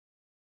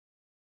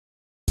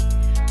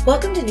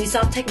Welcome to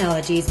Newsoft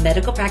Technology's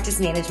Medical Practice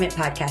Management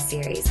podcast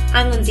series.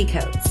 I'm Lindsay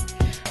Coates.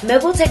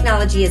 Mobile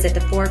technology is at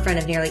the forefront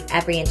of nearly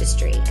every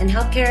industry, and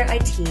healthcare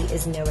IT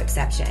is no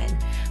exception.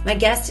 My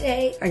guests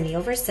today are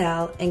Neil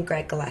Vercel and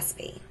Greg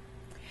Gillespie.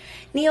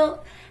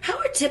 Neil, how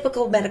are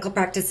typical medical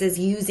practices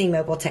using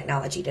mobile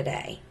technology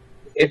today?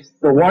 It's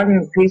the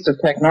one piece of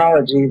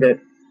technology that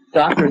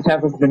doctors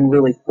haven't been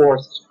really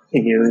forced to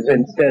use.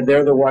 Instead,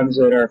 they're the ones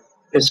that are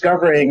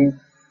discovering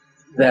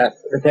that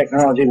the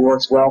technology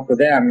works well for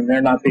them, and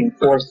they're not being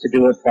forced to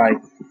do it by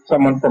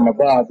someone from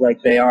above like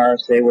they are,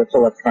 say, with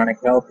electronic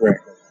health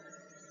records.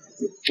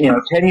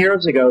 10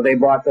 years ago, they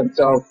bought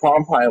themselves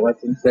Palm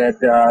Pilots and said,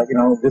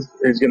 this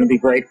is going to be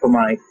great for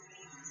my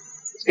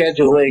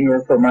scheduling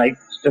or for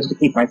just to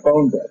keep my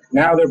phone book.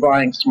 Now they're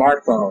buying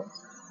smartphones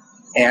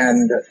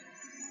and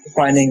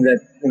finding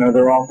that,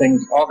 there are all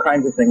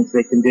kinds of things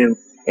they can do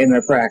in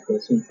their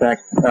practice. In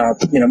fact,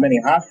 many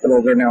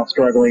hospitals are now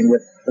struggling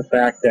with the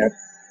fact that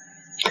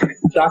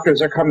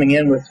doctors are coming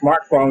in with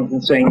smartphones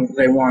and saying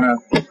they want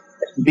to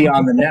be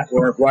on the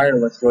network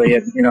wirelessly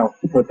and,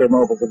 with their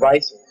mobile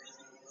devices.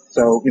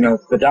 So,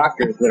 it's the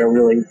doctors that are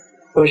really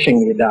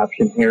pushing the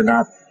adoption here,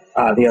 not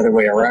the other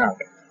way around.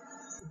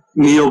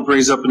 Neil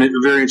brings up a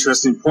very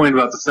interesting point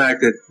about the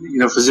fact that,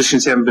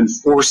 physicians haven't been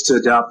forced to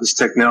adopt this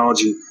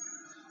technology.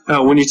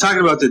 When you're talking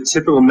about the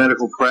typical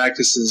medical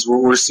practices,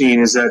 what we're seeing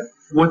is that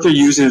what they're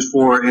using it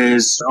for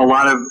is a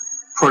lot of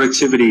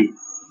productivity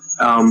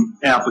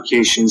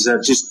applications,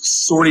 that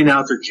just sorting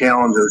out their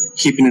calendar,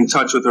 keeping in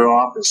touch with their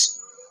office.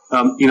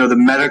 The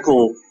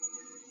medical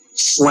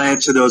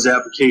slant to those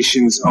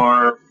applications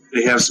are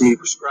they have some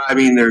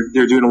e-prescribing.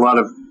 They're doing a lot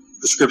of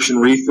prescription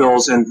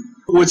refills. And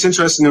what's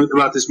interesting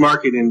about this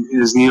market, and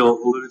as Neil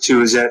alluded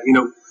to, is that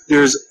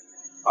there's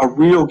a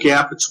real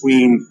gap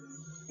between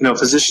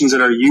physicians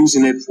that are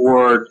using it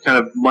for kind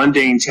of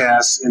mundane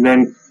tasks, and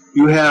then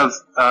you have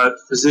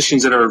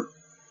physicians that are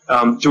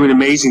doing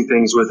amazing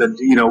things with it,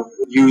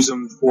 use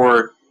them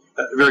for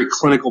very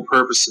clinical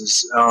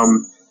purposes.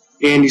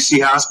 And you see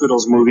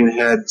hospitals moving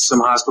ahead,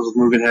 some hospitals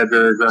moving ahead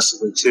very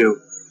aggressively too.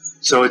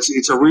 So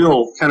it's a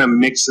real kind of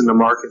mix in the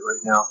market right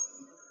now.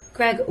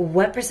 Greg,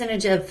 what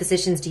percentage of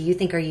physicians do you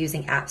think are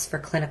using apps for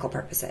clinical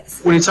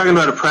purposes? When you're talking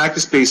about a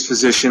practice-based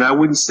physician, I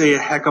wouldn't say a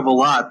heck of a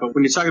lot, but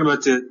when you're talking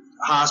about the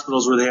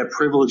hospitals where they have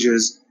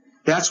privileges,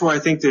 that's where I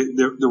think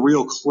the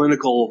real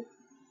clinical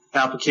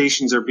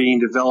applications are being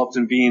developed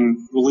and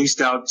being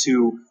released out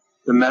to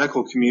the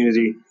medical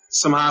community.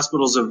 Some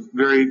hospitals have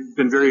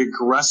been very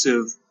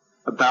aggressive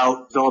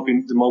about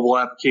developing the mobile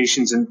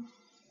applications and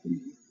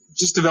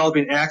just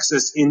developing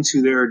access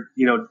into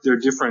their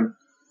different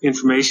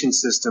information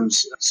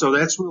systems. So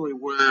that's really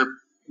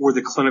where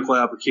the clinical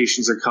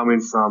applications are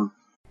coming from.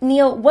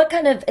 Neil, what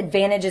kind of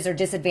advantages or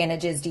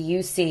disadvantages do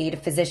you see to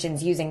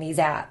physicians using these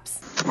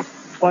apps?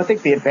 Well, I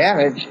think the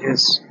advantage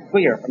is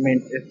clear.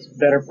 It's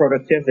better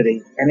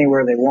productivity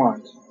anywhere they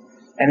want,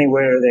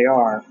 anywhere they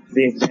are.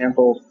 The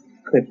example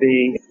could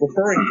be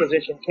referring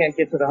physician can't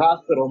get to the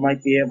hospital,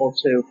 might be able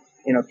to,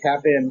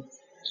 tap in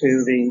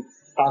to the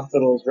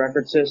hospital's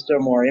record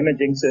system or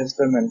imaging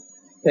system and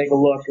take a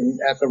look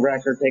at the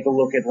record, take a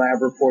look at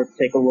lab reports,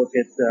 take a look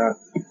at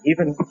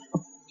even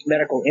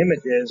medical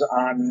images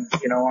on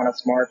a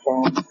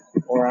smartphone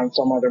or on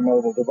some other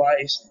mobile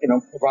device,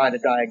 provide a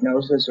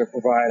diagnosis or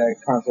provide a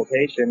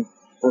consultation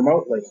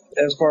remotely.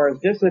 As far as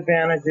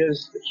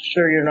disadvantages,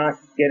 sure, you're not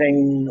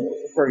getting,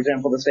 for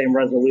example, the same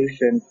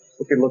resolution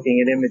if you're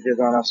looking at images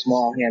on a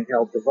small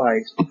handheld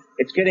device.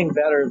 It's getting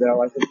better,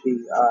 though. I think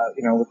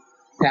with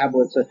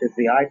tablets such as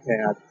the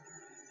iPad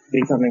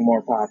becoming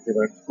more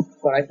popular.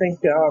 But I think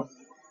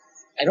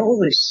I don't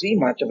really see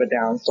much of a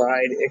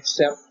downside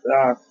except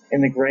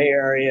in the gray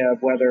area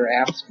of whether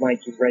apps might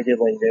be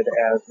regulated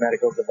as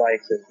medical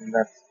devices, and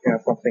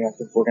that's something I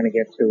think we're going to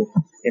get to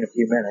in a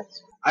few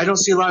minutes. I don't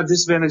see a lot of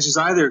disadvantages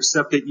either,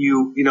 except that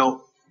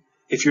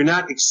if you're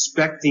not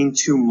expecting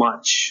too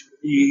much,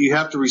 you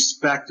have to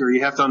respect or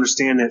you have to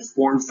understand that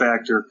form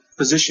factor.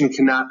 Physician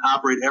cannot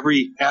operate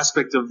every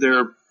aspect of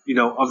their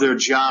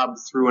job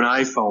through an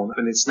iPhone,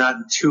 and it's not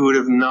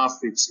intuitive enough.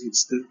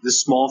 It's the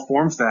small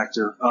form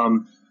factor.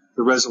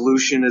 The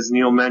resolution, as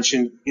Neil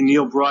mentioned, and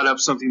Neil brought up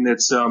something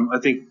that's I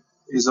think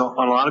is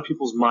on a lot of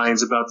people's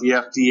minds about the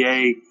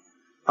FDA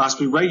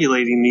possibly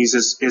regulating these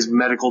as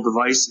medical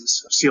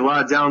devices. I see a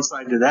lot of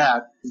downside to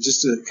that,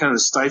 just to kind of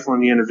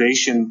stifling the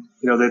innovation,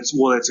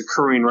 that's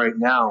occurring right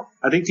now.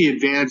 I think the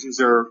advantages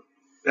are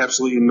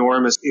absolutely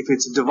enormous. If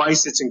it's a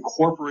device that's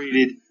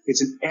incorporated,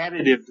 it's an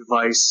additive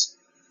device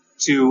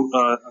to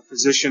a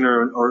physician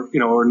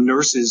or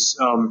nurse's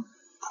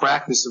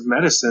practice of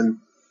medicine,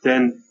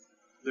 then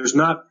there's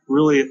not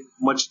really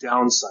much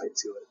downside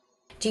to it.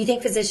 Do you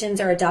think physicians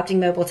are adopting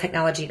mobile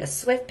technology at a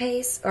swift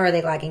pace, or are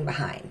they lagging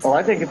behind? Well,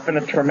 I think it's been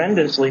a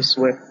tremendously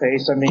swift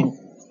pace.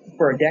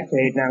 For a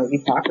decade now,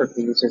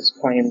 Hippocrates has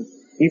claimed,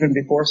 even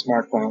before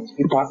smartphones,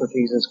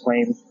 Hippocrates has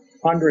claimed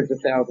hundreds of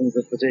thousands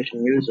of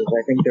physician users.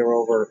 I think there are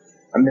over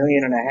 1.5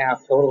 million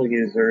total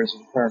users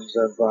in terms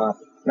of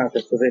not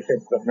just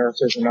physicians, but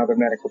nurses and other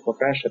medical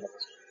professionals.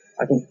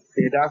 I think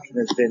the adoption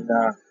has been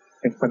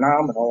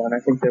phenomenal, and I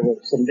think there was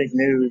some big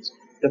news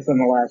just in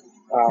the last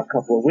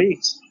couple of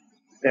weeks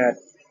that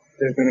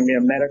there's going to be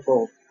a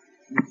medical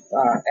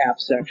app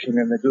section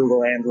in the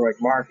Google Android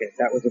market.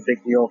 That was a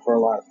big deal for a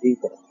lot of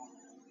people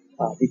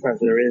because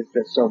there is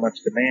just so much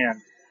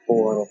demand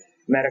for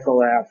medical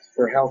apps,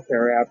 for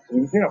healthcare apps,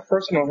 and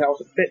personal health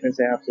and fitness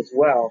apps as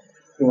well.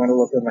 If you want to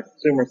look on the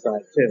consumer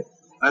side too.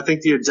 I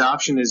think the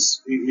adoption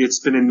it's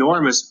been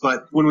enormous,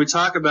 but when we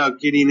talk about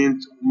getting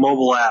into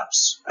mobile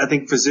apps, I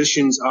think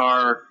physicians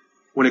are,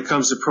 when it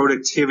comes to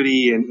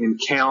productivity and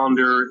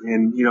calendar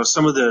and,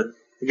 some of the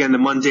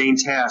mundane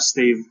tasks,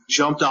 they've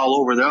jumped all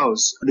over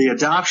those. The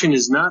adoption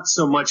is not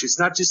so much, it's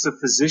not just a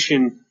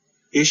physician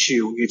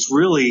issue. It's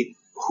really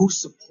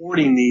who's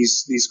supporting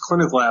these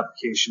clinical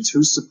applications,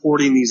 who's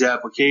supporting these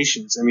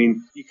applications. I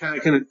mean, you kind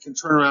of can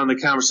turn around the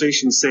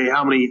conversation and say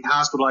how many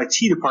hospital IT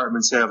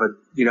departments have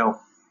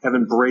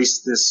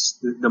embraced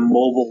the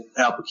mobile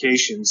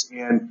applications,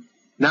 and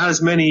not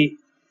as many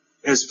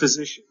as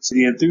physicians.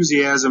 The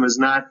enthusiasm is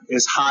not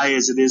as high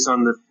as it is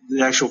on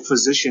the actual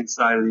physician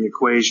side of the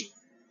equation.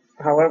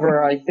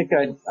 However, I think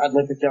I'd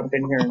like to jump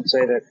in here and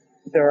say that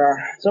there are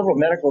several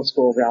medical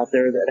schools out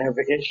there that have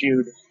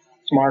issued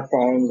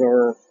smartphones,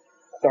 or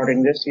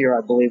starting this year,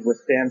 I believe,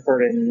 with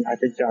Stanford and I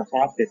think Johns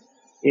Hopkins,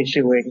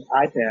 issuing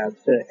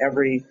iPads to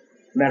every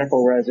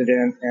medical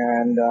resident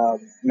and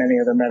many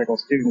other medical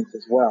students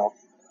as well.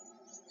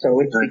 So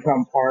it's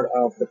become part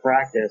of the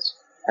practice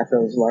at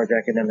those large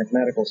academic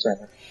medical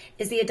centers.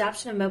 Is the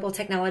adoption of mobile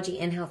technology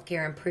in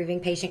healthcare improving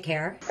patient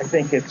care? I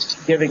think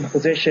it's giving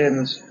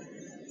physicians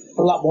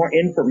a lot more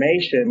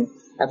information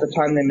at the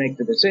time they make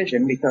the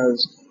decision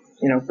because,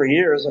 for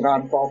years an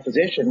on-call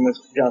physician was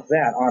just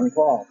that,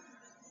 on-call.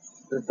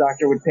 The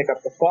doctor would pick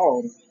up the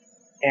phone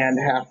and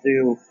have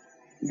to,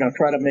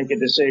 try to make a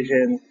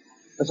decision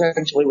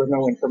essentially with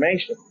no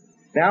information.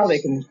 Now they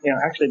can,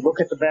 actually look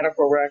at the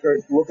medical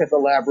record, look at the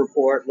lab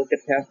report, look at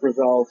test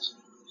results,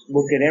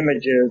 look at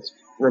images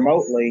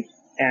remotely,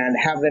 and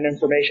have that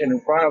information in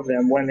front of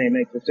them when they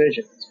make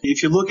decisions.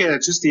 If you look at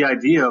it, just the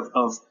idea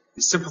of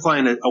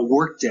simplifying a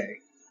workday,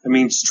 I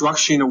mean,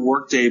 structuring a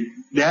workday,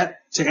 that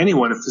to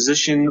anyone, a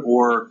physician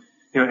or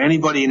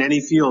anybody in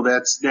any field,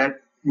 that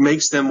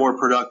makes them more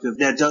productive.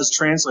 That does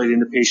translate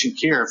into patient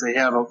care. If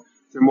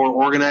they're more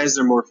organized,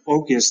 they're more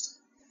focused.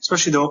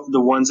 Especially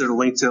the ones that are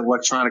linked to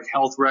electronic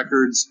health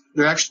records.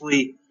 They're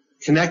actually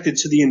connected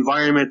to the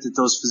environment that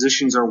those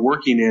physicians are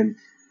working in.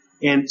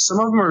 And some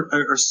of them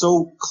are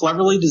so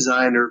cleverly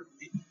designed, or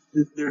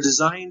they're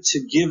designed to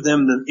give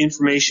them the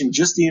information,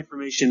 just the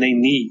information they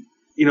need.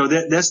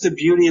 That's the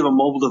beauty of a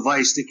mobile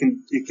device. It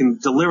can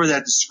deliver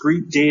that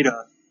discrete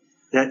data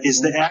that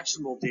is the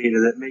actionable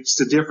data that makes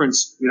the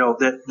difference,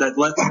 that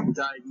lets them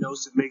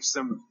diagnose, it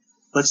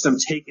lets them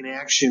take an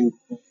action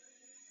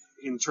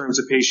in terms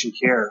of patient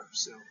care.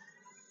 So.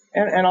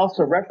 And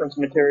also reference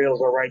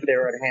materials are right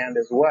there at hand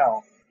as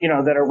well,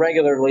 that are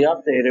regularly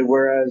updated,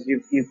 whereas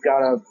you've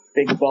got a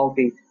big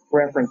bulky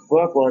reference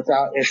book. Well, it's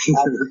out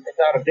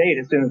of date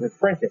as soon as it's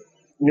printed.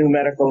 New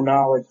medical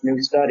knowledge,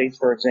 new studies,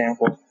 for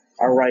example,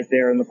 are right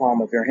there in the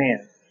palm of your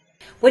hand.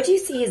 What do you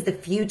see as the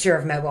future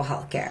of mobile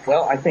healthcare?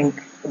 Well, I think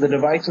the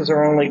devices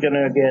are only going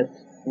to get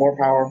more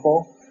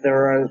powerful.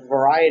 There are a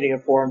variety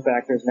of form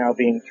factors now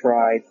being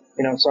tried,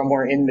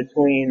 somewhere in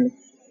between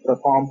the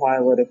Palm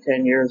Pilot of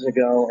 10 years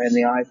ago and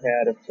the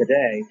iPad of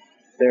today.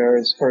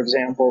 There's, for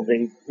example,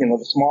 the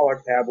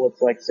smaller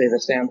tablets, like, say,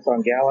 the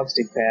Samsung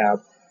Galaxy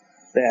Tab,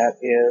 that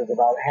is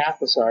about half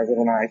the size of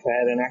an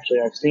iPad, and actually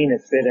I've seen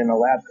it fit in a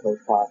lab coat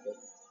pocket.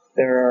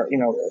 There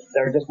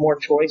are just more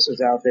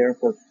choices out there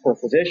for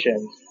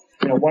physicians.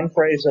 One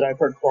phrase that I've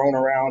heard thrown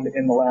around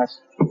in the last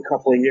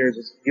couple of years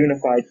is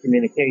unified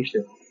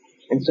communication.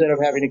 Instead of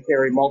having to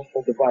carry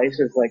multiple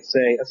devices, like,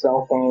 say, a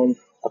cell phone,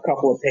 a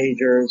couple of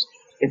pagers,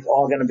 it's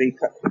all going to be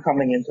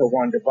coming into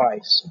one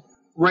device.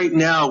 Right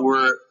now,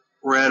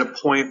 we're at a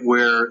point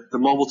where the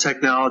mobile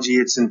technology,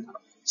 as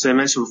I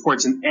mentioned before,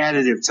 it's an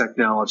additive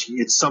technology.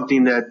 It's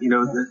something that,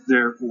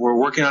 we're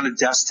working on a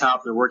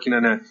desktop, they're working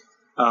on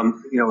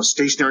a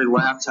stationary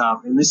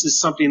laptop, and this is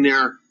something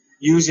they're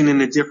using in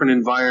a different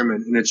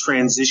environment, in a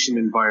transition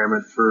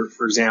environment, for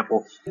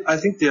example. I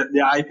think the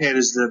iPad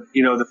is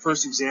the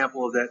first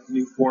example of that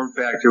new form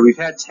factor. We've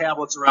had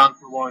tablets around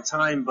for a long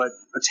time, but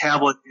a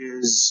tablet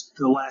is,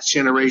 the last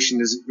generation,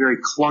 is very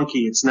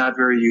clunky. It's not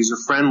very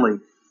user-friendly.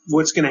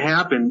 What's going to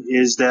happen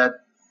is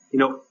that,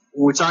 when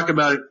we talk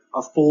about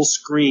a full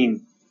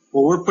screen,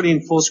 well, we're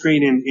putting full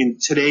screen in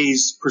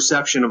today's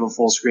perception of a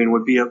full screen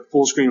would be a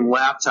full screen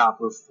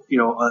laptop with,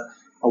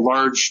 a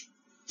large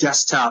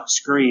desktop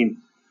screen.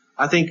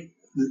 I think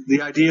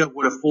the idea of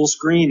what a full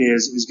screen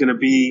is going to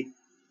be,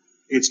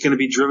 it's going to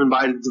be driven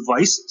by the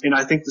devices. And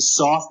I think the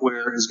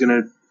software is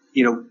going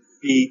to,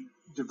 be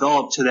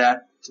developed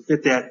to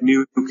fit that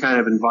new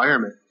kind of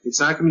environment. It's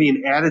not going to be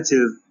an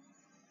additive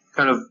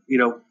kind of,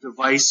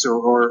 device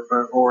or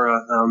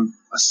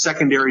a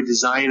secondary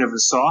design of the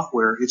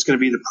software. It's going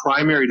to be the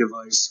primary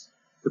device,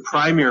 the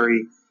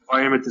primary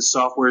environment that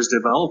software is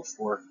developed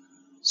for.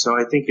 So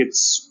I think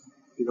it's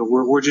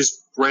we're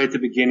just right at the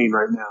beginning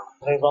right now.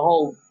 There's a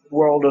whole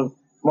world of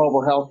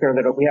mobile healthcare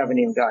that we haven't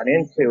even gotten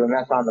into, and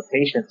that's on the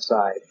patient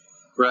side.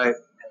 Right.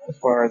 As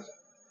far as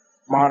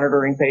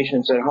monitoring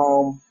patients at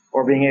home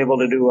or being able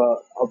to do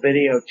a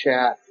video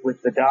chat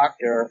with the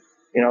doctor,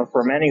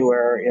 from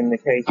anywhere in the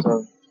case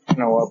of,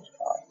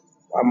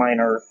 a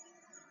minor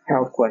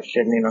health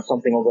question,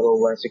 something a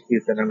little less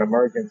acute than an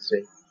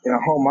emergency.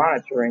 Home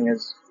monitoring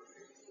is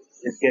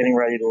getting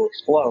ready to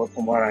explode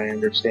from what I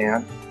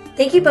understand.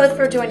 Thank you both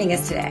for joining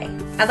us today.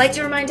 I'd like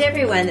to remind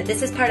everyone that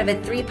this is part of a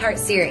 3-part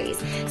series,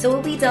 so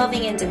we'll be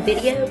delving into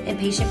video and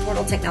patient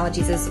portal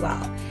technologies as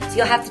well. So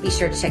you'll have to be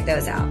sure to check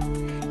those out.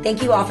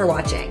 Thank you all for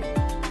watching.